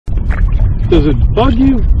Does it bug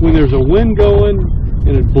you when there's a wind going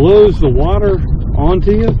and it blows the water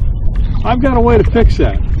onto you? I've got a way to fix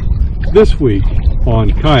that this week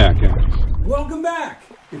on Kayak Hacks. Welcome back!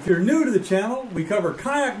 If you're new to the channel, we cover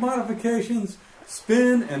kayak modifications,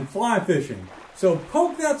 spin, and fly fishing. So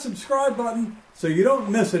poke that subscribe button so you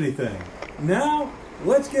don't miss anything. Now,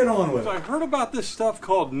 let's get on with it. So I heard about this stuff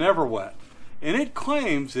called NeverWet, and it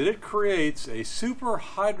claims that it creates a super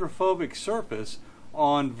hydrophobic surface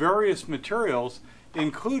on various materials,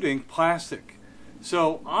 including plastic.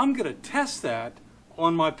 So I'm going to test that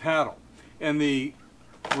on my paddle. And the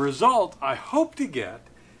result I hope to get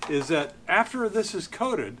is that after this is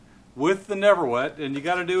coated with the NeverWet, and you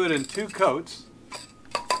got to do it in 2 coats,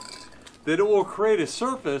 that it will create a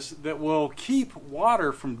surface that will keep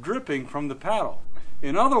water from dripping from the paddle.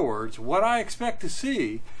 In other words, what I expect to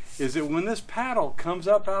see is that when this paddle comes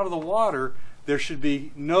up out of the water, there should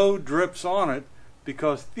be no drips on it,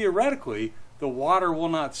 because theoretically the water will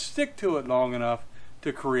not stick to it long enough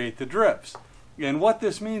to create the drips. And what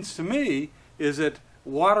this means to me is that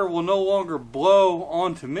water will no longer blow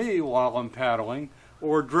onto me while I'm paddling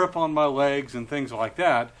or drip on my legs and things like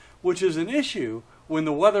that, which is an issue when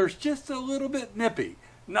the weather's just a little bit nippy.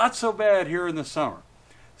 Not so bad here in the summer.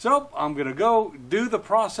 So I'm going to go do the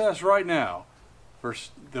process right now.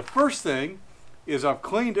 The first thing is I've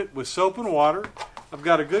cleaned it with soap and water. I've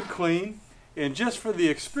got a good clean, and just for the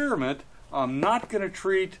experiment, I'm not going to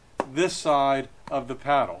treat this side of the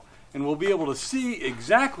paddle, and we'll be able to see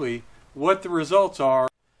exactly what the results are.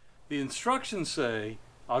 The instructions say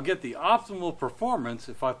I'll get the optimal performance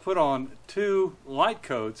if I put on 2 light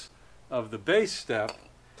coats of the base step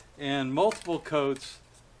and multiple coats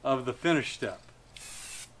of the finish step.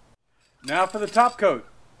 Now for the top coat.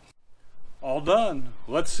 All done.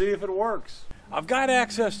 Let's see if it works. I've got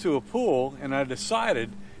access to a pool, and I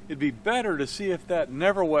decided it'd be better to see if that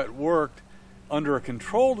NeverWet worked under a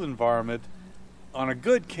controlled environment on a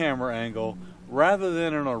good camera angle rather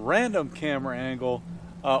than in a random camera angle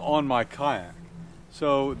on my kayak.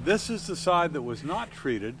 So this is the side that was not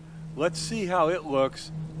treated. Let's see how it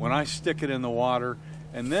looks when I stick it in the water,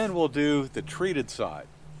 and then we'll do the treated side.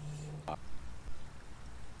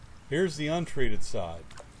 Here's the untreated side.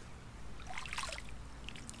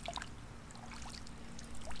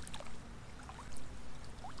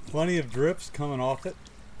 Plenty of drips coming off it,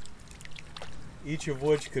 each of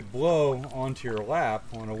which could blow onto your lap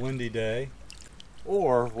on a windy day.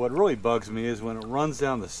 Or what really bugs me is when it runs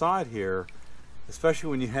down the side here, especially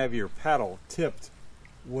when you have your paddle tipped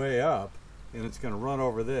way up, and it's going to run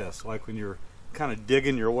over this, like when you're kind of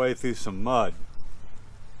digging your way through some mud.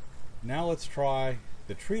 Now let's try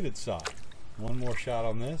the treated side. One more shot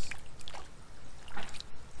on this.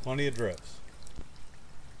 Plenty of drips.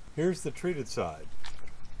 Here's the treated side.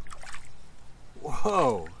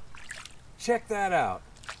 Whoa! Check that out.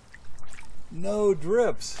 No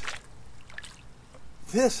drips.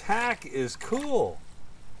 This hack is cool.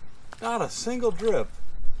 Not a single drip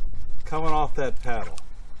coming off that paddle.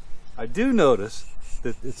 I do notice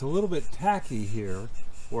that it's a little bit tacky here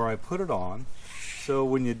where I put it on. So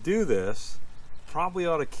when you do this, probably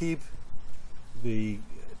ought to keep the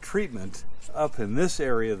treatment up in this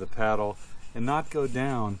area of the paddle and not go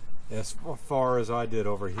down as far as I did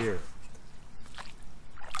over here.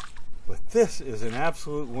 But this is an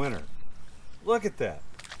absolute winner. Look at that.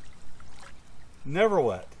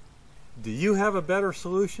 NeverWet. Do you have a better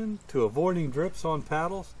solution to avoiding drips on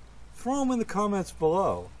paddles? Throw them in the comments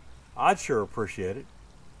below. I'd sure appreciate it.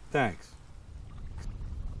 Thanks.